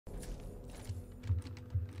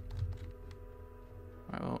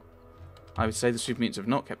I would say the super mutants have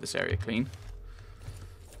not kept this area clean.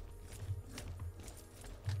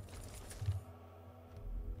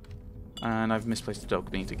 And I've misplaced the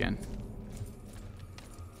dog meat again.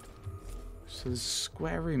 So there's a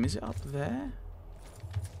square room. Is it up there?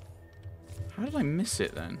 How did I miss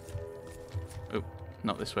it then? Oh,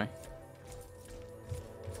 not this way.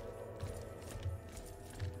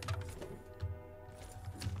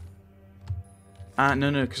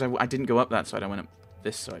 No, because I didn't go up that side. I went up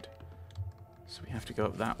this side. So we have to go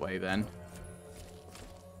up that way then.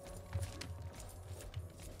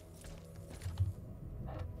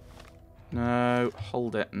 No,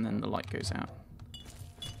 hold it, and then the light goes out.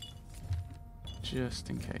 Just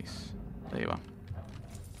in case. There you are.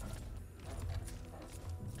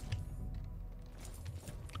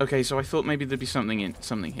 Okay, so I thought maybe there'd be something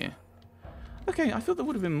here. Okay, I thought there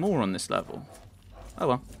would have been more on this level. Oh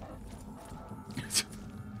well.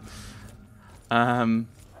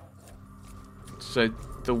 So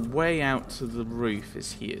the way out to the roof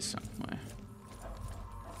is here somewhere.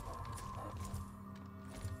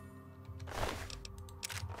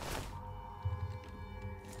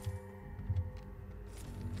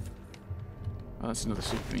 Oh, that's another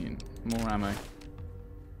super mutant. More ammo.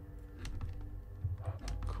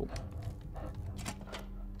 Cool.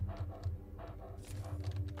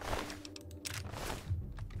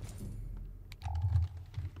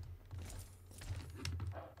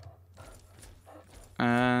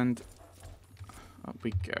 And up we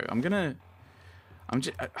go.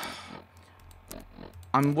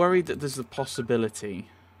 I'm worried that there's a possibility.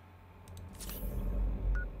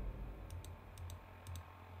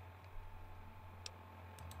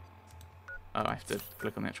 Oh, I have to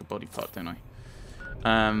click on the actual body part, don't I?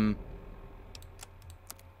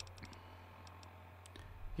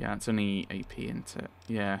 Yeah, it's only AP into...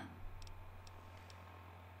 Yeah.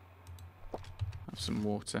 Have some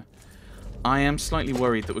water. I am slightly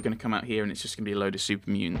worried that we're going to come out here and it's just going to be a load of super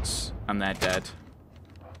mutants and they're dead.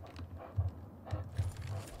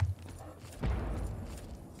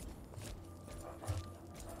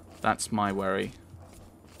 That's my worry.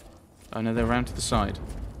 Oh no, they're around to the side.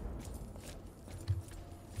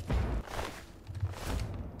 I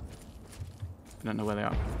don't know where they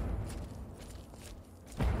are.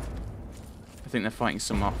 I think they're fighting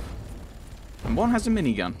some off. And one has a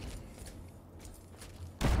minigun.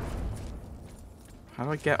 How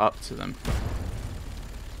do I get up to them?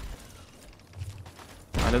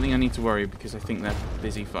 I don't think I need to worry because I think they're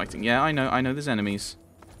busy fighting. Yeah, I know there's enemies.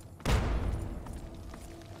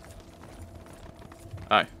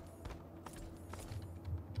 Oh.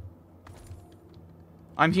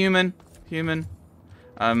 I'm human. Human.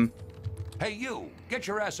 Hey, you! Get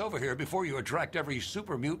your ass over here before you attract every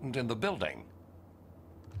super mutant in the building.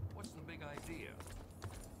 What's the big idea?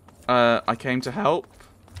 I came to help.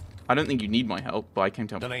 I don't think you need my help, but I came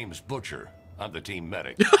to help. The name's Butcher. I'm the team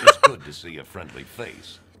medic. It's good to see a friendly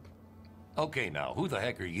face. Okay, now, who the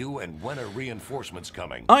heck are you, and when are reinforcements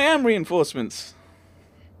coming? I am reinforcements.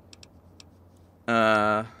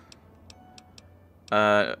 I'm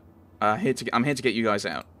here to get you guys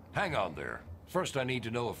out. Hang on there. First, I need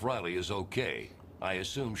to know if Riley is okay. I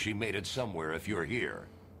assume she made it somewhere if you're here.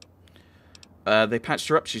 They patched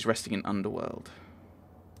her up. She's resting in Underworld.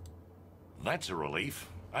 That's a relief.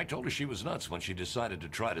 I told her she was nuts when she decided to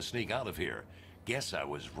try to sneak out of here. Guess I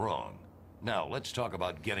was wrong. Now, let's talk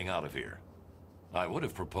about getting out of here. I would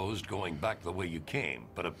have proposed going back the way you came,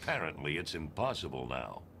 but apparently it's impossible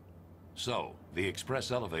now. So, the express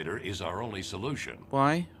elevator is our only solution.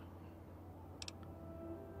 Why?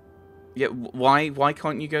 Yeah, why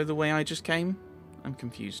can't you go the way I just came? I'm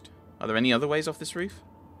confused. Are there any other ways off this roof?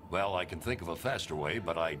 Well, I can think of a faster way,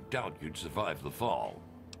 but I doubt you'd survive the fall.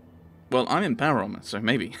 Well, I'm in power armor, so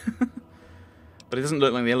maybe. But it doesn't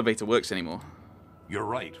look like the elevator works anymore. You're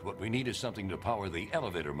right. What we need is something to power the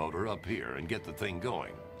elevator motor up here and get the thing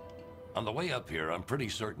going. On the way up here, I'm pretty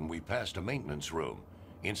certain we passed a maintenance room.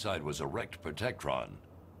 Inside was a wrecked Protectron.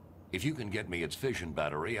 If you can get me its fission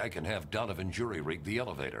battery, I can have Donovan jury-rig the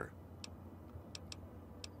elevator.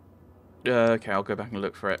 Okay, I'll go back and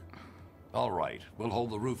look for it. All right, we'll hold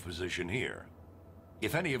the roof position here.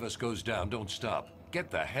 If any of us goes down, don't stop. Get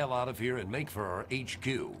the hell out of here and make for our HQ,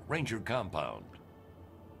 Ranger Compound.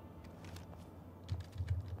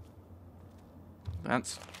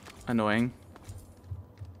 That's annoying.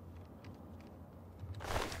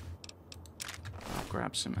 I'll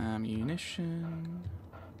grab some ammunition.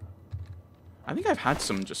 I think I've had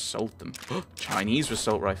some, just sold them. Chinese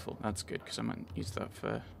assault rifle. That's good, because I might use that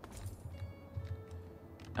for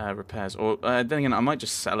repairs. Or, then again, I might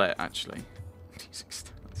just sell it, actually. Music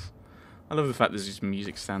stands. I love the fact there's these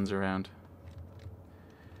music stands around.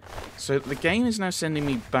 So the game is now sending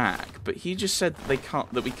me back, but he just said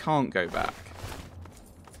that we can't go back.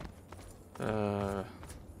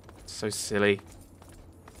 So silly.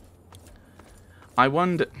 I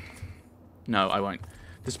wonder... No, I won't.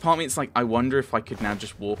 There's part of me, it's like, I wonder if I could now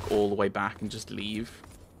just walk all the way back and just leave.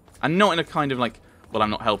 And not in a kind of like, well, I'm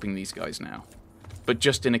not helping these guys now. But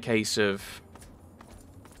just in a case of...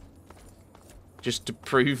 just to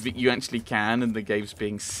prove that you actually can and the game's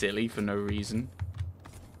being silly for no reason.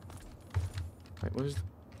 Wait,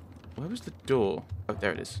 where was the door? Oh,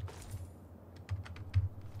 there it is.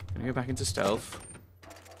 Gonna go back into stealth.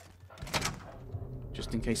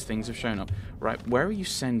 Just in case things have shown up. Right, where are you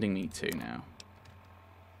sending me to now?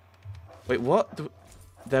 Wait, what?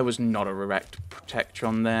 There was not a erect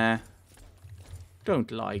protectron there. Don't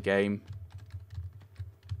lie, game.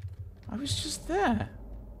 I was just there.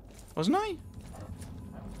 Wasn't I?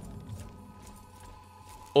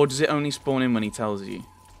 Or does it only spawn in when he tells you?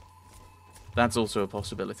 That's also a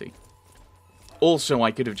possibility. Also,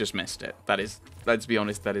 I could have just missed it. That is, let's be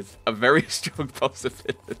honest, that is a very strong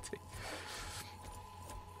possibility.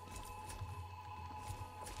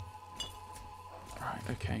 Right,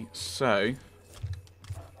 okay, so...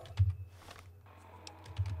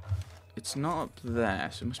 it's not up there,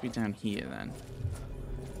 so it must be down here then.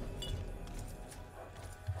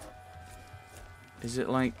 Is it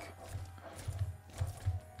like...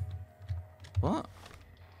 what?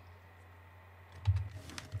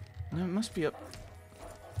 No, it must be up...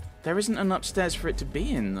 there isn't an upstairs for it to be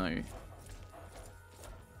in, though.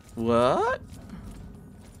 What?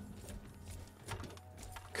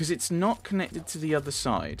 Because it's not connected to the other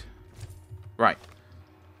side. Right.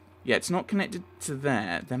 Yeah, it's not connected to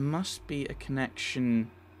there. There must be a connection...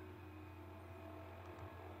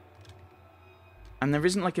 and there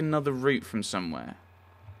isn't, like, another route from somewhere.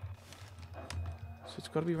 So it's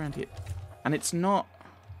got to be around here. And it's not...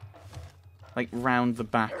 like, round the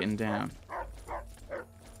back and down.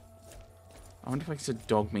 I wonder if I can set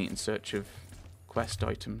dog meat in search of quest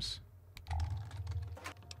items.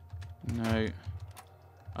 No.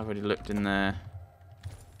 I've already looked in there.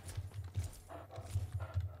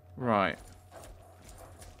 Right.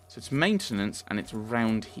 So it's maintenance, and it's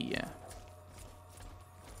round here.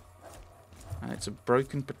 And it's a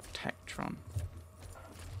broken protectron.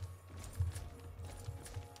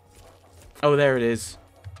 Oh, there it is.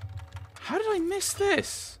 How did I miss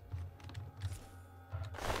this?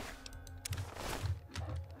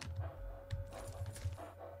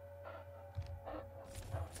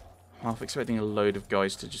 I'm half expecting a load of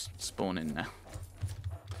guys to just spawn in now.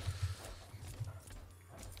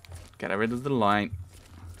 Get rid of the light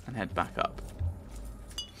and head back up.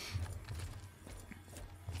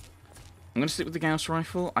 I'm going to stick with the Gauss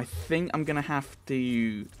rifle. I think I'm going to have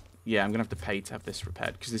to... yeah, I'm going to have to pay to have this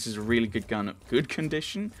repaired, because this is a really good gun at good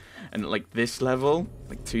condition, and at, like, this level,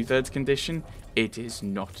 like 2/3 condition, it is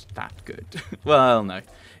not that good. Well, no.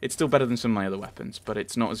 It's still better than some of my other weapons, but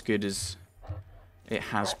it's not as good as it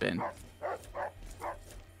has been.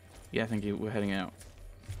 Yeah, thank you. We're heading out.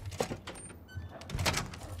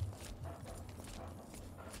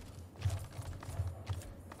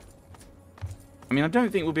 I mean, I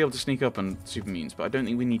don't think we'll be able to sneak up on super mutants, but I don't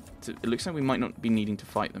think we need to... it looks like we might not be needing to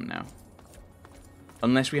fight them now.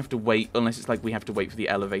 Unless we have to wait... unless it's like we have to wait for the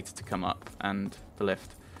elevator to come up and the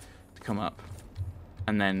lift to come up.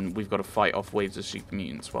 And then we've got to fight off waves of super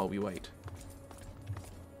mutants while we wait.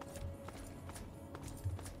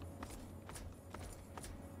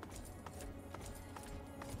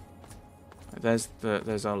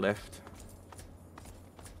 There's our lift.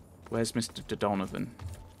 Where's Mr. Donovan?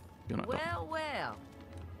 You're not well, well.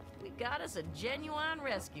 We got us a genuine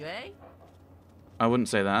rescue, eh? I wouldn't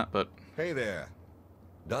say that, but... Hey there.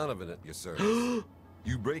 Donovan at your service.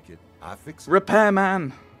 You break it, I fix it.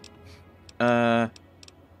 Repairman! I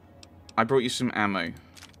brought you some ammo.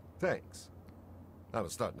 Thanks. I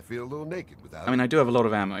was starting to feel a little naked without I mean, I do have a lot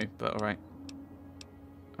of ammo, but alright.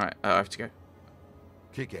 Alright, I have to go.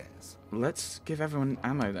 kick ass. Let's give everyone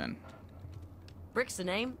ammo then. Brick's the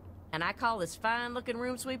name, and I call this fine-looking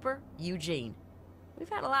room sweeper Eugene. We've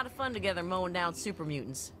had a lot of fun together mowing down super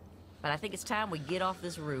mutants, but I think it's time we get off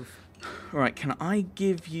this roof. Alright, can I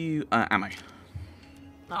give you ammo?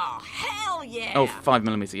 Oh, hell yeah! Oh,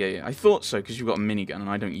 5mm, yeah. I thought so, because you've got a minigun, and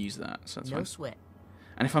I don't use that, so that's no fine. sweat.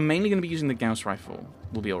 And if I'm mainly going to be using the Gauss rifle,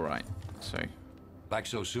 we'll be alright, so... Back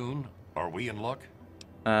so soon? Are we in luck?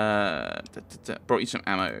 Brought you some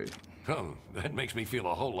ammo. Oh, that makes me feel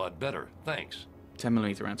a whole lot better. Thanks.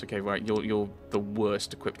 10mm rounds, okay, right, you're the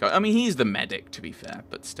worst equipped guy. I mean, he's the medic, to be fair,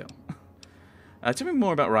 but still. Tell me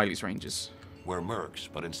more about Riley's Rangers. We're mercs,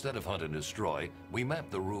 but instead of hunt and destroy, we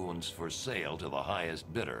map the ruins for sale to the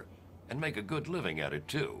highest bidder. and make a good living at it,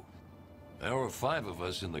 too. There were 5 of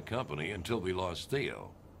us in the company until we lost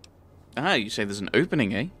Theo. Ah, you say there's an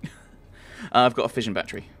opening, eh? I've got a fission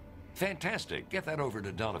battery. Fantastic. Get that over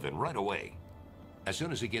to Donovan right away. As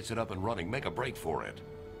soon as he gets it up and running, make a break for it.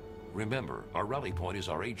 Remember, our rally point is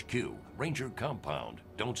our HQ, Ranger Compound.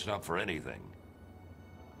 Don't stop for anything.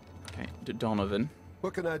 Okay, Donovan.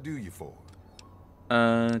 What can I do you for?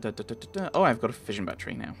 Oh, I've got a fission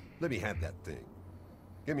battery now. Let me have that thing.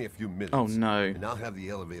 Give me a few minutes. Oh, no. And I'll have the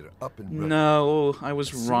elevator up and running. No, I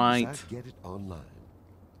was As right. soon as I get it online,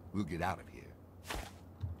 we'll get out of here.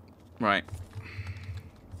 Right.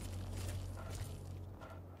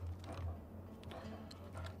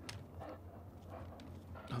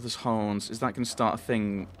 Oh, there's horns. Is that going to start a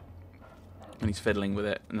thing when he's fiddling with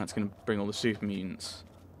it? And that's going to bring all the super mutants.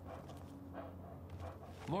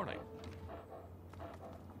 Morning.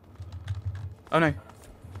 Oh, no.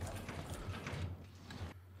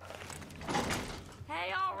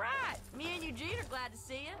 Hey, all right. Me and Eugene are glad to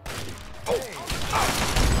see you.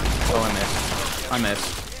 Oh, I missed. I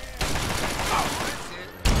missed.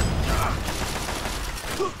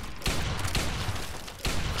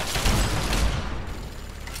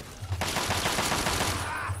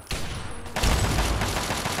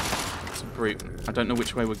 It's a brute. I don't know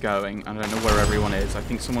which way we're going. I don't know where everyone is. I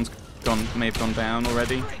think someone's may have gone down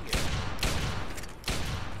already.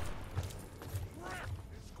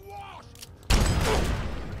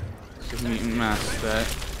 Super mutant master.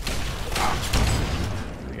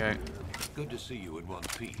 There we go. Good to see you in one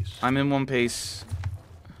piece. I'm in one piece.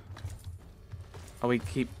 Oh, we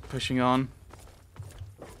keep pushing on.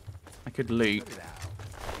 I could loot.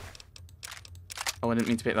 Oh, I didn't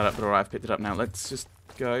mean to pick that up, but alright, I've picked it up now. Let's just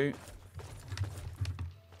go.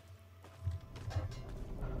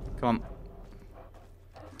 Come on.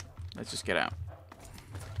 Let's just get out.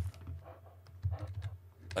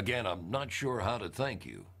 Again, I'm not sure how to thank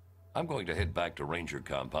you. I'm going to head back to Ranger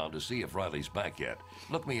Compound to see if Riley's back yet.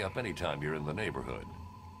 Look me up anytime you're in the neighborhood.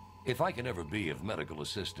 If I can ever be of medical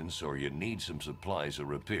assistance or you need some supplies or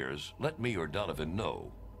repairs, let me or Donovan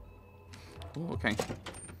know. Ooh, okay.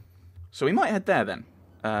 So we might head there then.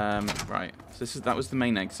 Right. So that was the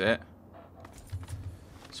main exit.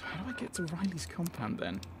 So how do I get to Riley's compound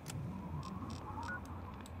then?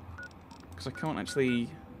 Because I can't actually...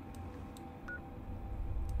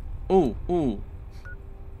 Ooh, ooh.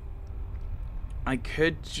 I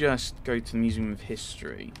could just go to the Museum of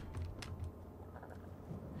History.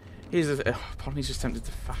 Here's the part of me's just tempted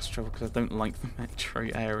to fast travel because I don't like the metro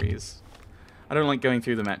areas. I don't like going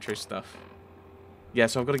through the metro stuff. Yeah,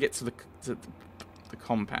 so I've got to get to the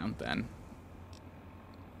compound then.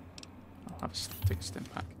 I'll have to take a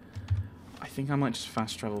step back. I think I might just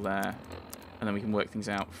fast travel there, and then we can work things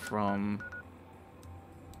out from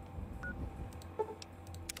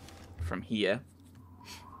here.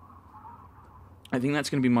 I think that's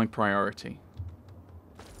going to be my priority.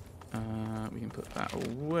 We can put that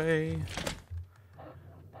away.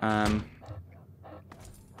 I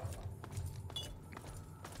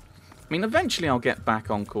mean, eventually I'll get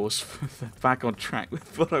back on course, back on track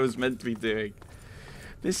with what I was meant to be doing.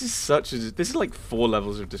 This is this is like 4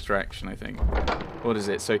 levels of distraction, I think. What is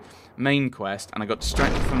it? So, main quest, and I got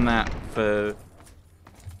distracted from that for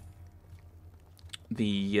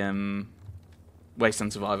the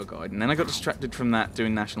Wasteland Survivor Guide, and then I got distracted from that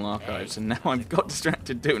doing National Archives, and now I've got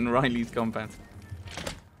distracted doing Riley's compound.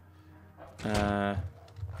 No,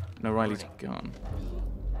 Riley's gone.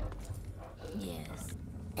 Yes.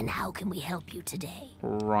 And how can we help you today?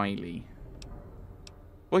 Riley.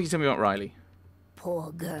 What can you tell me about Riley?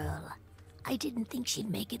 Poor girl. I didn't think she'd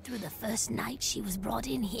make it through the first night she was brought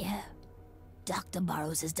in here. Dr.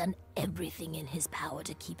 Burrows has done everything in his power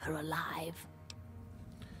to keep her alive.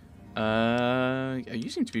 You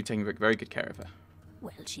seem to be taking very good care of her.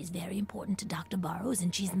 Well, she's very important to Dr. Burrows,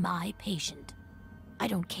 and she's my patient. I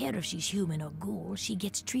don't care if she's human or ghoul, she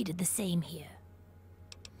gets treated the same here.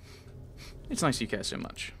 It's nice you care so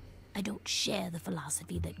much. I don't share the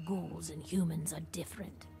philosophy that ghouls and humans are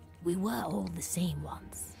different. We were all the same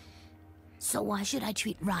once. So why should I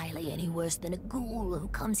treat Riley any worse than a ghoul who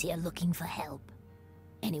comes here looking for help?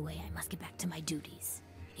 Anyway, I must get back to my duties.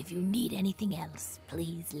 If you need anything else,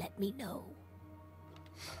 please let me know.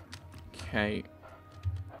 Okay.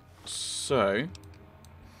 So...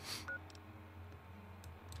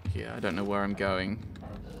 yeah, I don't know where I'm going.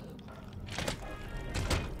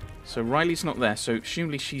 So Riley's not there, so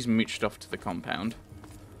presumably she's mooched off to the compound.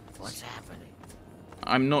 What's happening?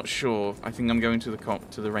 I'm not sure. I think I'm going to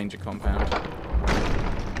the Ranger compound.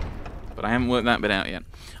 But I haven't worked that bit out yet.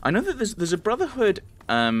 I know that there's a Brotherhood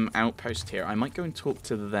outpost here. I might go and talk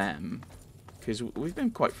to them. because we've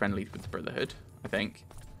been quite friendly with the Brotherhood, I think.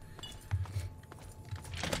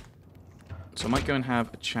 So I might go and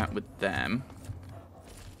have a chat with them.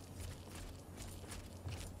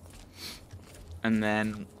 And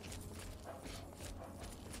then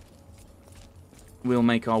we'll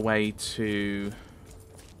make our way to...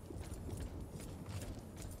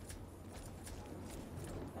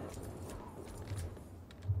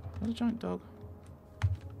 Is that a giant dog?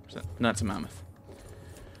 Is that... No, it's a mammoth.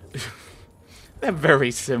 They're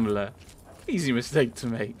very similar. Easy mistake to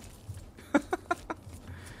make.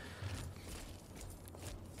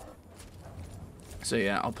 So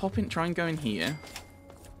yeah, I'll pop in, try and go in here.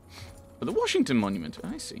 Oh, the Washington Monument.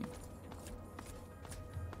 I see.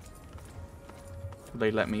 Will they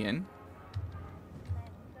let me in?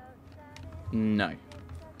 No.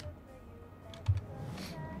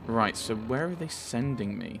 Right, so where are they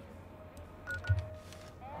sending me?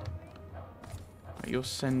 Right, you're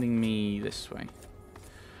sending me this way.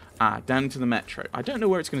 Ah, down to the metro. I don't know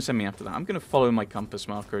where it's going to send me after that. I'm going to follow my compass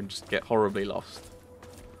marker and just get horribly lost.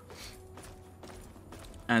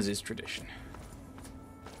 As is tradition.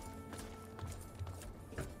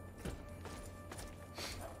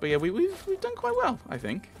 But yeah, we've done quite well, I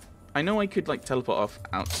think. I know I could like teleport off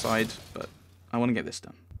outside, but I want to get this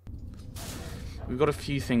done. We've got a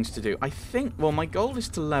few things to do. I think, well, my goal is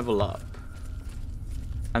to level up.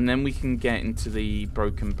 And then we can get into the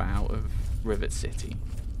broken bow of Rivet City.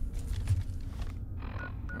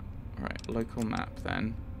 Right, local map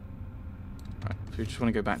then. Right, so we just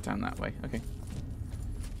want to go back down that way. Okay.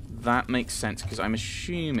 That makes sense, because I'm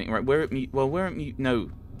assuming... Right, we're at... No.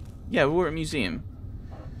 Yeah, we're at museum.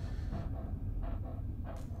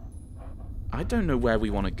 I don't know where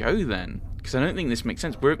we want to go then, because I don't think this makes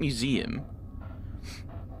sense. We're at museum.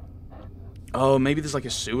 Oh, maybe there's like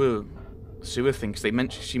a sewer thing,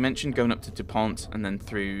 because she mentioned going up to DuPont and then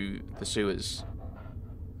through the sewers.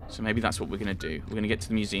 So maybe that's what we're going to do. We're going to get to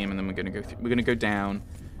the museum and then we're going to go we're going to go down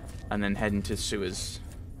and then head into the sewers.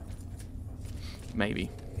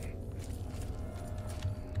 Maybe.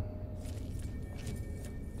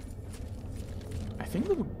 I think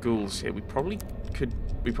there were ghouls here. We probably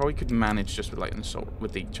could manage just with like an assault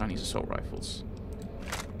with the Chinese assault rifles.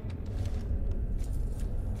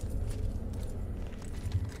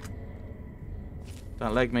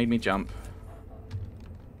 That leg made me jump.